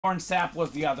Orange Sap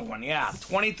was the other one. Yeah,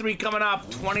 23 coming up,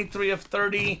 23 of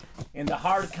 30 in the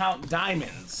hard count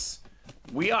diamonds.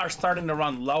 We are starting to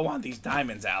run low on these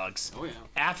diamonds, Alex. Oh, yeah.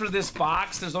 After this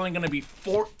box, there's only going to be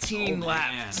 14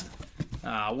 left,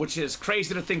 which is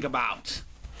crazy to think about.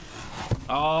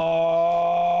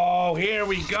 Oh, here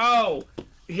we go.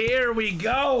 Here we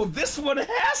go. This one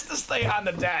has to stay on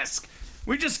the desk.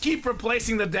 We just keep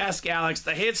replacing the desk, Alex.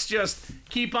 The hits just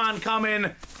keep on coming.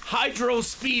 Hydro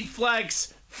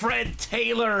SpeedFlex Fred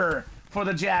Taylor for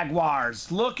the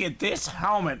Jaguars. Look at this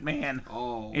helmet, man.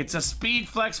 Oh. It's a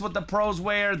SpeedFlex what the pros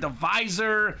wear. The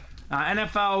visor,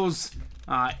 NFL's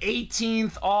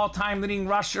 18th all-time leading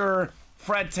rusher,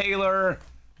 Fred Taylor.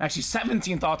 Actually,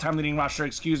 17th all-time leading rusher,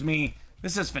 excuse me.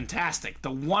 This is fantastic.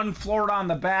 The one Florida on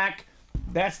the back,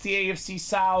 that's the AFC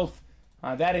South.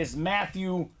 That is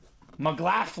Matthew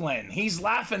McLaughlin. He's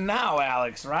laughing now,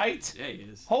 Alex, right? Yeah, he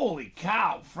is. Holy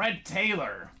cow, Fred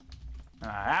Taylor.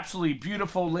 Absolutely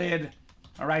beautiful lid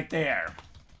right there.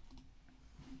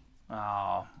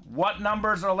 What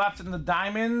numbers are left in the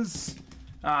diamonds?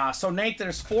 So, Nate,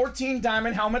 there's 14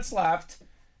 diamond helmets left.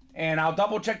 And I'll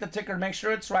double check the ticker to make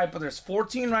sure it's right. But there's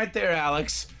 14 right there,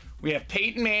 Alex. We have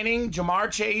Peyton Manning,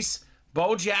 Jamar Chase,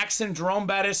 Bo Jackson, Jerome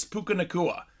Bettis, Puka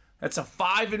Nacua. That's a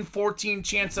 5 in 14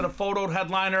 chance at a photoed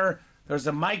headliner. There's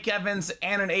a Mike Evans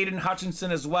and an Aiden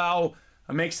Hutchinson as well.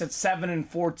 It makes it 7 in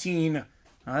 14.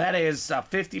 That is a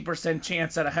 50%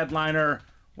 chance at a headliner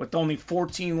with only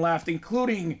 14 left,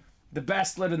 including the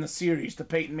best lid in the series, the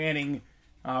Peyton Manning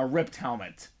ripped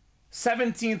helmet.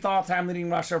 17th all-time leading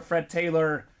rusher, Fred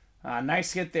Taylor.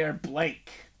 Nice hit there,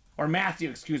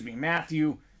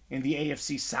 Matthew in the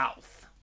AFC South.